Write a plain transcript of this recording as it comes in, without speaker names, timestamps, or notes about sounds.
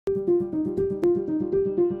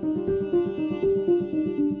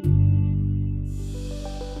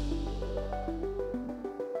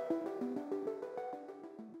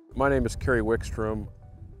My name is Kerry Wickstrom.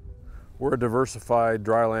 We're a diversified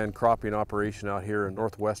dryland cropping operation out here in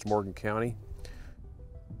northwest Morgan County.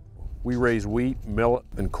 We raise wheat, millet,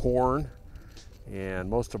 and corn, and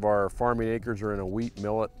most of our farming acres are in a wheat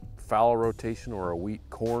millet fallow rotation or a wheat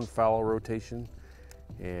corn fallow rotation.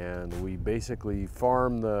 And we basically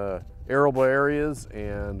farm the arable areas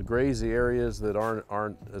and graze the areas that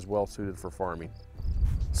aren't as well suited for farming.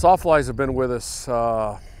 Sawflies have been with us,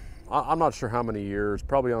 I'm not sure how many years,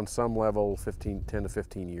 probably on some level 10 to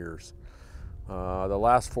 15 years. The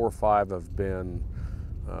last 4 or 5 have been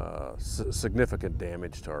significant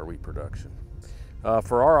damage to our wheat production.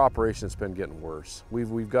 For our operation, it's been getting worse.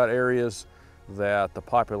 We've got areas that the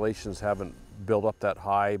populations haven't built up that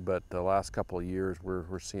high, but the last couple of years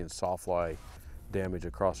we're seeing sawfly damage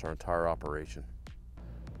across our entire operation.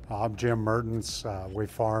 I'm Jim Mertens. We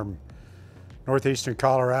farm northeastern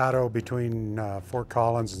Colorado between Fort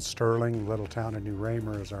Collins and Sterling. Little town of New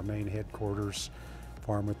Raymer is our main headquarters.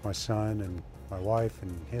 Farm with my son and my wife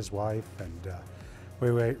and his wife, and we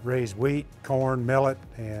raise wheat, corn, millet,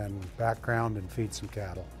 and background and feed some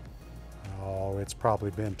cattle. Oh, it's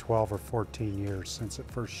probably been 12 or 14 years since it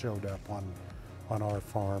first showed up on our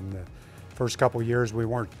farm. The first couple years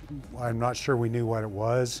I'm not sure we knew what it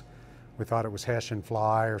was. We thought it was Hessian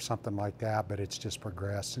fly or something like that, but it's just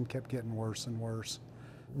progressed and kept getting worse and worse.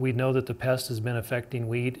 We know that the pest has been affecting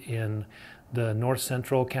wheat in the north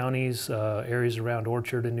central counties, areas around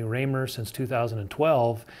Orchard and New Raymer since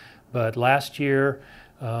 2012, but last year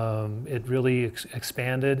it really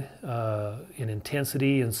expanded in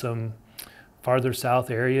intensity in some farther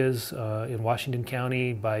south areas in Washington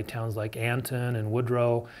County by towns like Anton and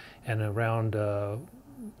Woodrow and around the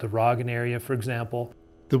Roggen area, for example.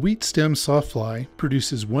 The wheat stem sawfly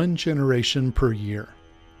produces 1 generation per year.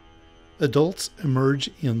 Adults emerge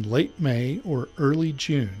in late May or early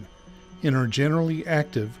June and are generally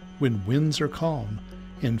active when winds are calm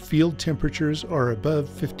and field temperatures are above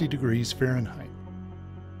 50 degrees Fahrenheit.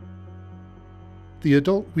 The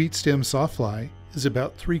adult wheat stem sawfly is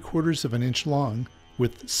about 3/4 of an inch long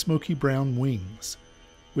with smoky brown wings,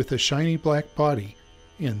 with a shiny black body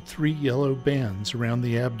and 3 yellow bands around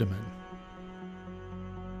the abdomen.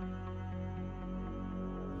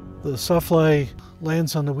 The sawfly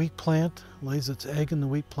lands on the wheat plant, lays its egg in the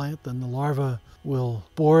wheat plant, then the larva will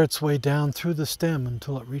bore its way down through the stem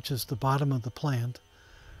until it reaches the bottom of the plant.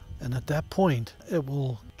 And at that point, it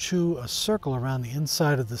will chew a circle around the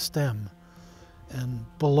inside of the stem. And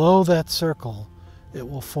below that circle, it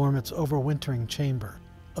will form its overwintering chamber.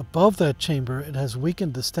 Above that chamber, it has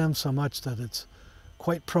weakened the stem so much that it's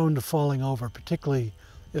quite prone to falling over, particularly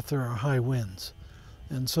if there are high winds.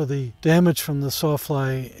 And so the damage from the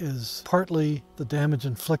sawfly is partly the damage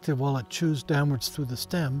inflicted while it chews downwards through the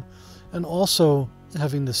stem, and also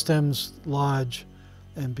having the stems lodge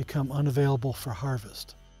and become unavailable for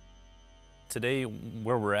harvest. Today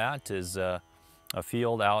where we're at is a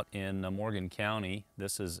field out in Morgan County.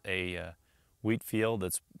 This is a wheat field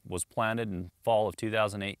that was planted in fall of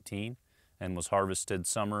 2018 and was harvested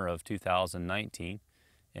summer of 2019.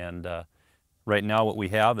 And right now what we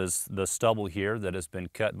have is the stubble here that has been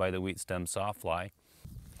cut by the wheat stem sawfly.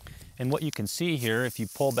 And what you can see here, if you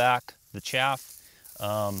pull back the chaff,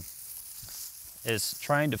 is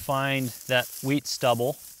trying to find that wheat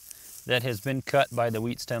stubble that has been cut by the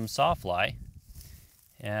wheat stem sawfly.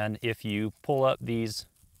 And if you pull up these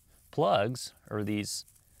plugs, or these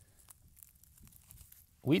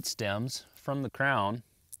wheat stems from the crown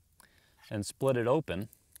and split it open,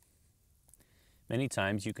 many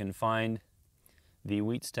times you can find the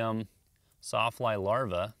wheat stem sawfly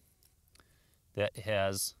larva that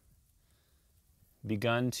has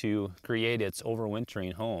begun to create its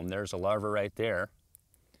overwintering home. There's a larva right there,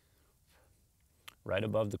 right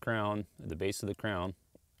above the crown, at the base of the crown,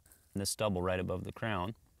 and this stubble right above the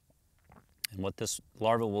crown. And what this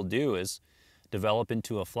larva will do is develop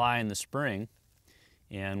into a fly in the spring,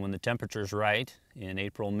 and when the temperature's right, in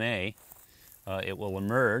April, May, it will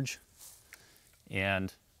emerge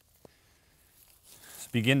and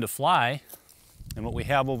begin to fly. And what we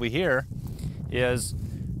have over here is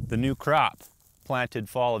the new crop planted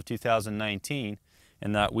fall of 2019,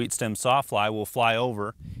 and that wheat stem sawfly will fly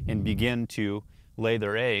over and begin to lay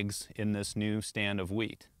their eggs in this new stand of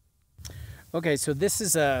wheat. Okay, so this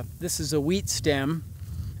is a wheat stem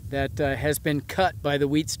that has been cut by the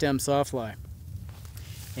wheat stem sawfly.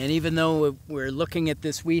 And even though we're looking at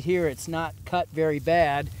this wheat here, it's not cut very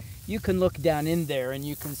bad. You can look down in there and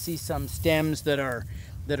you can see some stems that are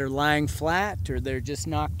lying flat, or they're just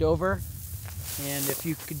knocked over. And if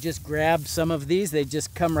you could just grab some of these, they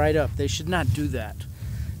just come right up. They should not do that.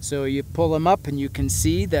 So you pull them up and you can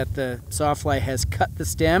see that the sawfly has cut the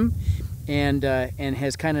stem and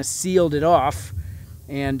has kind of sealed it off.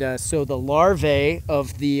 And so the larvae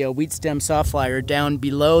of the wheat stem sawfly are down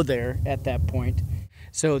below there at that point.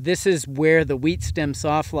 So this is where the wheat stem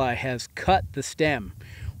sawfly has cut the stem.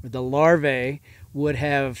 Where the larvae would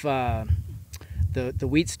have, the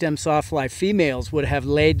wheat stem sawfly females would have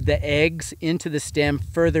laid the eggs into the stem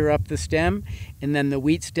further up the stem, and then the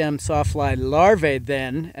wheat stem sawfly larvae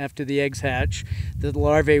then, after the eggs hatch, the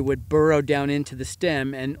larvae would burrow down into the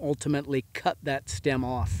stem and ultimately cut that stem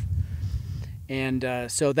off. And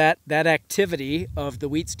so that activity of the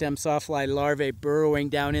wheat stem sawfly larvae burrowing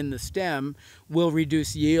down in the stem will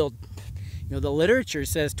reduce yield. You know, the literature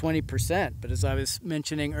says 20%, but as I was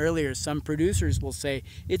mentioning earlier, some producers will say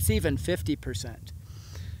it's even 50%.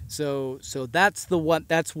 So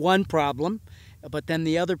that's one problem. But then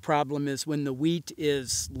the other problem is when the wheat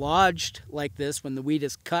is lodged like this, when the wheat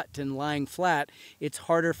is cut and lying flat, it's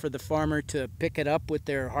harder for the farmer to pick it up with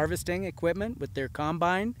their harvesting equipment, with their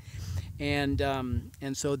combine. And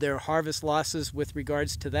so there are harvest losses with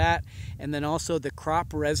regards to that, and then also the crop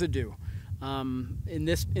residue. In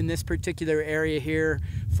this particular area here,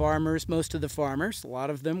 farmers, most of the farmers, a lot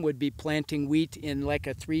of them would be planting wheat in like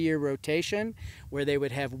a 3-year rotation where they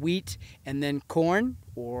would have wheat and then corn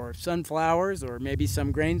or sunflowers or maybe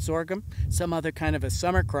some grain sorghum, some other kind of a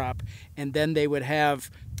summer crop, and then they would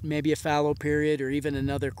have maybe a fallow period or even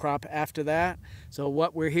another crop after that. So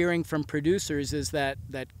what we're hearing from producers is that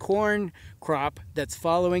corn crop that's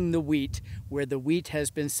following the wheat, where the wheat has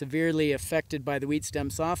been severely affected by the wheat stem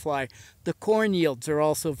sawfly, the corn yields are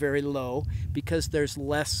also very low because there's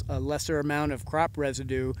a lesser amount of crop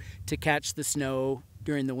residue to catch the snow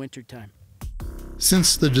during the wintertime.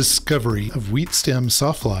 Since the discovery of wheat stem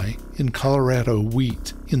sawfly in Colorado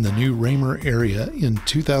wheat in the New Raymer area in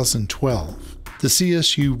 2012, the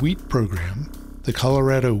CSU Wheat Program, the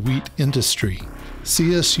Colorado Wheat Industry,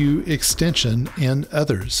 CSU Extension, and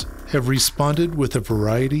others have responded with a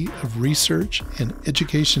variety of research and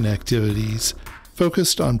education activities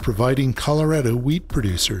focused on providing Colorado wheat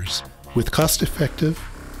producers with cost-effective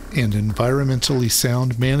and environmentally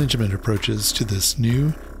sound management approaches to this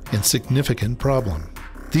new and significant problem.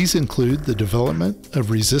 These include the development of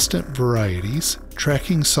resistant varieties,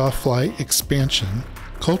 tracking sawfly expansion,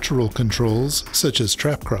 cultural controls such as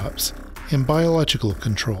trap crops, and biological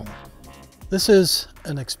control. This is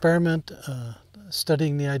an experiment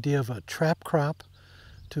studying the idea of a trap crop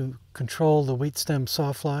to control the wheat stem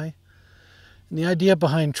sawfly. And the idea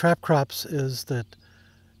behind trap crops is that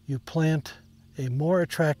you plant a more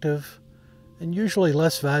attractive and usually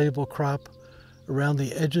less valuable crop around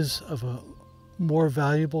the edges of a more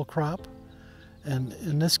valuable crop. And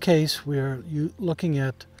in this case, we are looking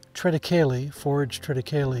at triticale, forage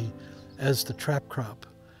triticale, as the trap crop.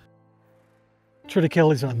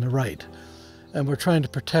 Triticale is on the right, and we're trying to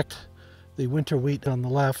protect the winter wheat on the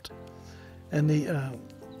left. And the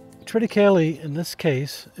triticale in this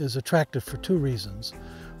case is attractive for 2 reasons.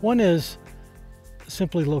 One is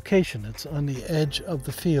simply location. It's on the edge of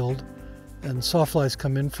the field, and sawflies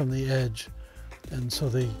come in from the edge, and so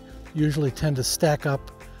they usually tend to stack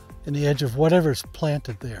up in the edge of whatever's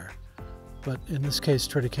planted there, but in this case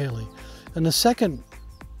triticale. And the second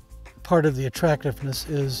part of the attractiveness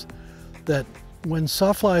is that when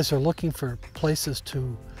sawflies are looking for places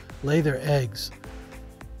to lay their eggs,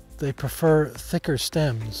 they prefer thicker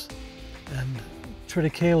stems, and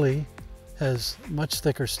triticale has much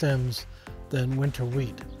thicker stems than winter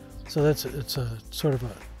wheat. So it's a sort of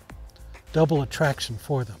a double attraction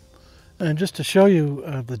for them. And just to show you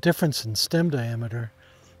the difference in stem diameter,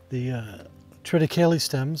 the triticale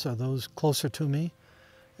stems are those closer to me,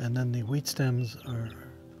 and then the wheat stems are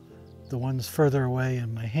the ones further away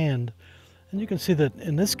in my hand. And you can see that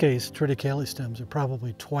in this case, triticale stems are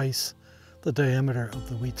probably twice the diameter of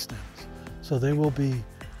the wheat stems. So they will be,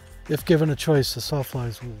 if given a choice, the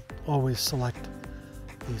sawflies will always select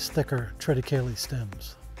these thicker triticale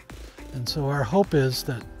stems. And so our hope is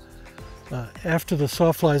that after the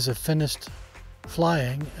sawflies have finished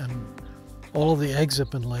flying and all of the eggs have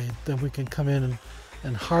been laid, then we can come in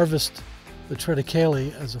and harvest the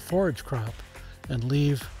triticale as a forage crop and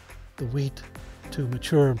leave the wheat to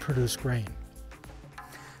mature and produce grain.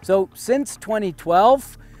 So since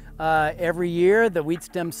 2012, every year the wheat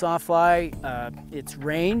stem sawfly, its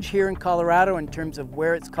range here in Colorado in terms of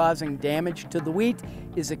where it's causing damage to the wheat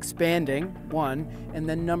is expanding, 1, and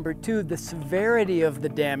then number 2, the severity of the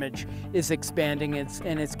damage is expanding,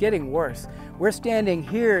 and it's getting worse. We're standing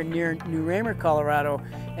here near New Raymer, Colorado,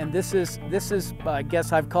 and this is I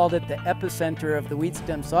guess I've called it the epicenter of the wheat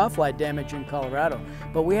stem sawfly damage in Colorado.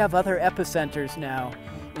 But we have other epicenters now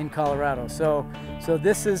in Colorado. So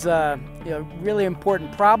this is a really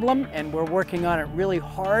important problem, and we're working on it really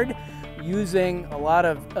hard, using a lot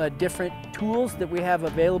of different tools that we have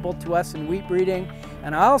available to us in wheat breeding.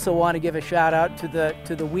 And I also want to give a shout out to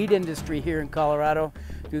the wheat industry here in Colorado,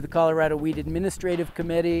 through the Colorado Wheat Administrative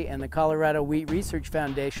Committee and the Colorado Wheat Research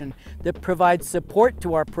Foundation, that provides support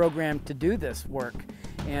to our program to do this work.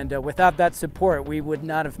 And without that support, we would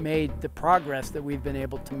not have made the progress that we've been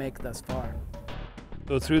able to make thus far.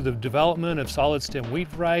 So through the development of solid stem wheat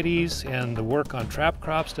varieties and the work on trap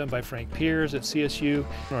crops done by Frank Piers at CSU,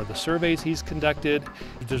 or the surveys he's conducted,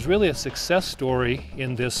 there's really a success story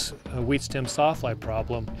in this wheat stem sawfly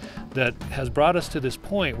problem that has brought us to this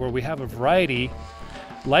point where we have a variety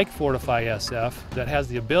like Fortify SF that has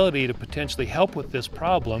the ability to potentially help with this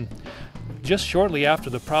problem just shortly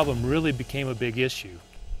after the problem really became a big issue.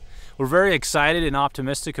 We're very excited and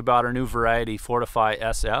optimistic about our new variety, Fortify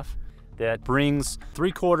SF, that brings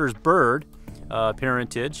 3/4 bird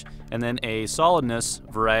parentage and then a solidness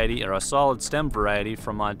variety, or a solid stem variety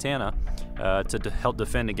from Montana to help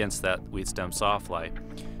defend against that wheat stem sawfly.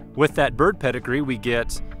 With that bird pedigree, we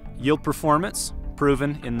get yield performance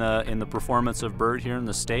proven in the performance of bird here in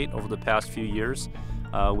the state over the past few years.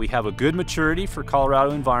 We have a good maturity for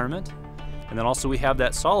Colorado environment, and then also we have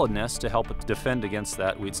that solidness to help it defend against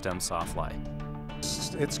that wheat stem sawfly.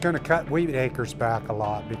 It's going to cut wheat acres back a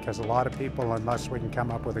lot, because a lot of people, unless we can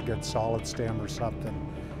come up with a good solid stem or something,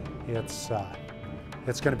 it's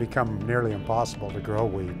going to become nearly impossible to grow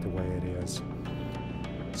wheat the way it is.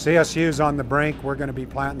 CSU's on the brink. We're going to be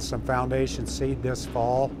planting some foundation seed this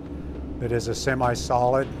fall that is a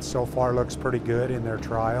semi-solid. So far looks pretty good in their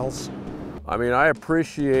trials. I mean, I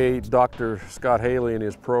appreciate Dr. Scott Haley and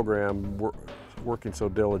his program working so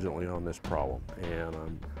diligently on this problem,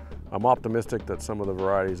 and I'm optimistic that some of the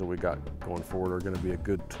varieties that we got going forward are going to be a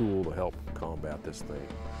good tool to help combat this thing.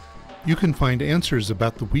 You can find answers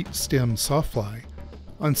about the wheat stem sawfly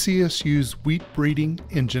on CSU's Wheat Breeding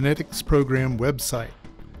and Genetics Program website.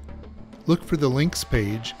 Look for the links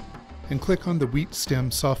page and click on the wheat stem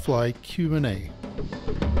sawfly Q&A.